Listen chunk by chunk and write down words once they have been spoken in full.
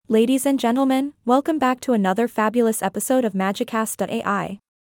Ladies and gentlemen, welcome back to another fabulous episode of Magicast.ai.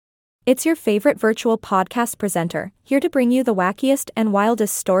 It's your favorite virtual podcast presenter, here to bring you the wackiest and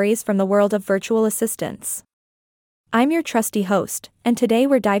wildest stories from the world of virtual assistants. I'm your trusty host, and today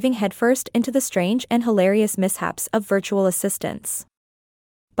we're diving headfirst into the strange and hilarious mishaps of virtual assistants.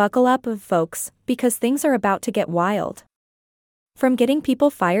 Buckle up, folks, because things are about to get wild. From getting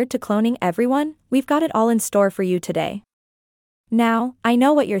people fired to cloning everyone, we've got it all in store for you today. Now, I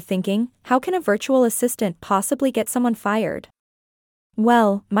know what you're thinking: how can a virtual assistant possibly get someone fired?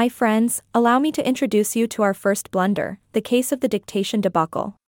 Well, my friends, allow me to introduce you to our first blunder, the case of the dictation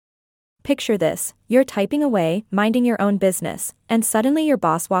debacle. Picture this: you're typing away, minding your own business, and suddenly your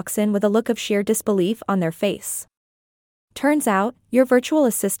boss walks in with a look of sheer disbelief on their face. Turns out, your virtual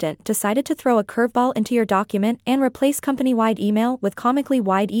assistant decided to throw a curveball into your document and replace company-wide email with comically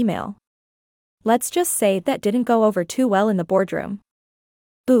wide email. Let's just say that didn't go over too well in the boardroom.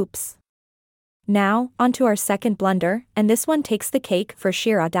 Oops. Now, onto our second blunder, and this one takes the cake for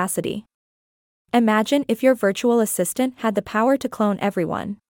sheer audacity. Imagine if your virtual assistant had the power to clone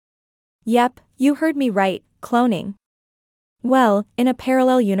everyone. Yep, you heard me right, cloning. Well, in a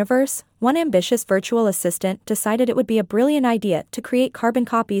parallel universe, one ambitious virtual assistant decided it would be a brilliant idea to create carbon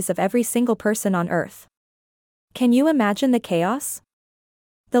copies of every single person on Earth. Can you imagine the chaos?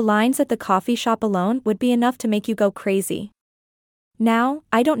 The lines at the coffee shop alone would be enough to make you go crazy. Now,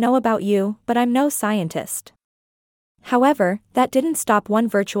 I don't know about you, but I'm no scientist. However, that didn't stop one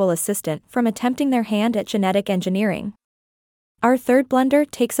virtual assistant from attempting their hand at genetic engineering. Our third blunder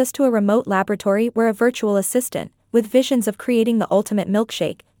takes us to a remote laboratory where a virtual assistant, with visions of creating the ultimate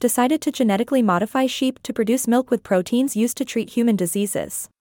milkshake, decided to genetically modify sheep to produce milk with proteins used to treat human diseases.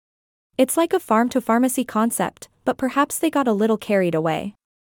 It's like a farm-to-pharmacy concept, but perhaps they got a little carried away.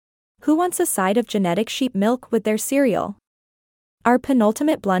 Who wants a side of genetic sheep milk with their cereal? Our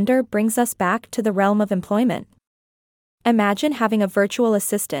penultimate blunder brings us back to the realm of employment. Imagine having a virtual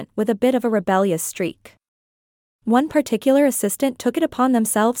assistant with a bit of a rebellious streak. One particular assistant took it upon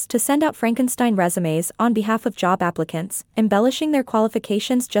themselves to send out Frankenstein resumes on behalf of job applicants, embellishing their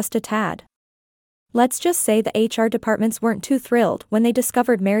qualifications just a tad. Let's just say the HR departments weren't too thrilled when they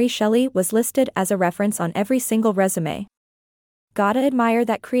discovered Mary Shelley was listed as a reference on every single resume. Gotta admire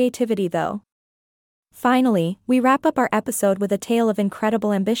that creativity though. Finally, we wrap up our episode with a tale of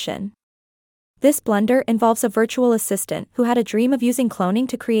incredible ambition. This blunder involves a virtual assistant who had a dream of using cloning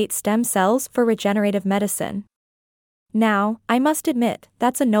to create stem cells for regenerative medicine. Now, I must admit,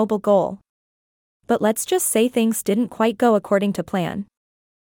 that's a noble goal. But let's just say things didn't quite go according to plan.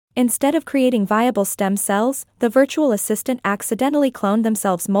 Instead of creating viable stem cells, the virtual assistant accidentally cloned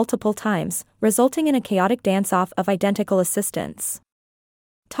themselves multiple times, resulting in a chaotic dance-off of identical assistants.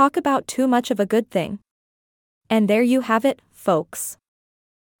 Talk about too much of a good thing. And there you have it, folks.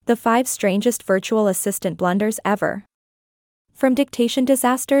 The 5 strangest virtual assistant blunders ever. From dictation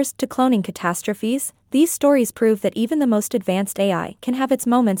disasters to cloning catastrophes, these stories prove that even the most advanced AI can have its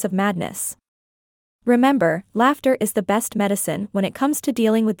moments of madness. Remember, laughter is the best medicine when it comes to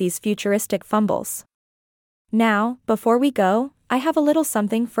dealing with these futuristic fumbles. Now, before we go, I have a little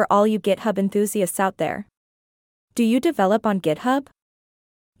something for all you GitHub enthusiasts out there. Do you develop on GitHub?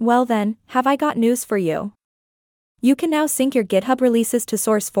 Well then, have I got news for you. You can now sync your GitHub releases to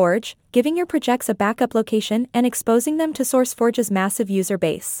SourceForge, giving your projects a backup location and exposing them to SourceForge's massive user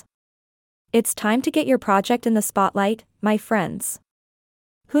base. It's time to get your project in the spotlight, my friends.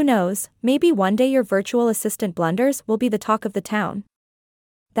 Who knows, maybe one day your virtual assistant blunders will be the talk of the town.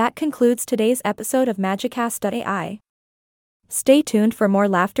 That concludes today's episode of Magicast.ai. Stay tuned for more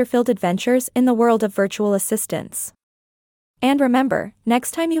laughter-filled adventures in the world of virtual assistants. And remember,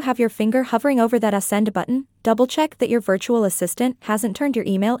 next time you have your finger hovering over that send button, double-check that your virtual assistant hasn't turned your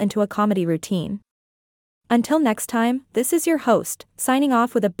email into a comedy routine. Until next time, this is your host, signing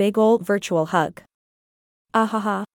off with a big ol' virtual hug. Ahaha.